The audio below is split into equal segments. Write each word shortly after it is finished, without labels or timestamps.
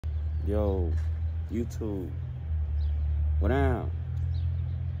Yo, YouTube, what down?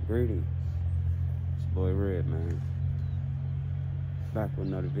 Greetings. It's your boy Red, man. Back with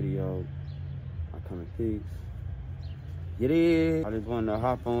another video. I come in peace. You dig? I just wanted to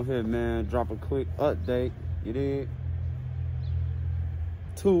hop on here, man. Drop a quick update. You dig?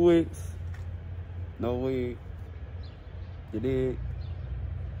 2 weeks. No weed. You dig?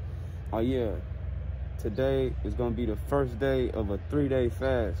 Oh yeah. Today is gonna be the first day of a 3-day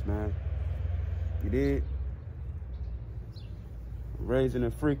fast, man. You dig? Raising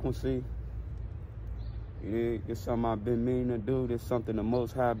the frequency. You dig? It's something I've been meaning to do. It's something the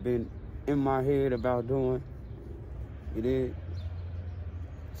Most High been in my head about doing. You dig?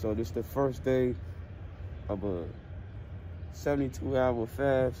 So this the first day of a 72-hour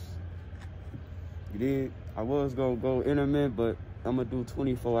fast. You dig? I was gonna go intermittent, but I'm gonna do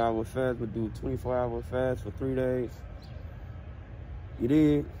 24-hour fast. We'll do 24-hour fast for 3 days. You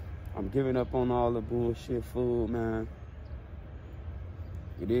dig? I'm giving up on all the bullshit food, man.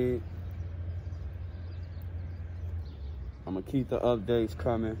 You dig? I'm gonna keep the updates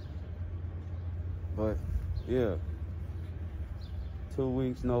coming. But yeah, 2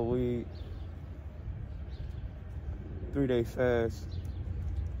 weeks, no weed. 3-day fast.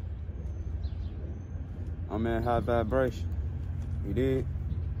 I'm in high vibration. You dig?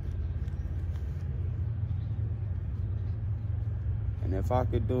 And if I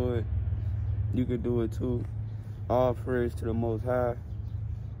could do it, you could do it too. All praise to the Most High.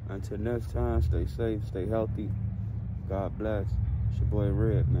 Until next time, stay safe, stay healthy. God bless. It's your boy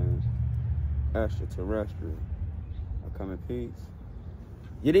Red, man. Extraterrestrial. I come in peace.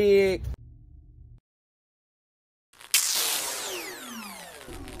 You dig?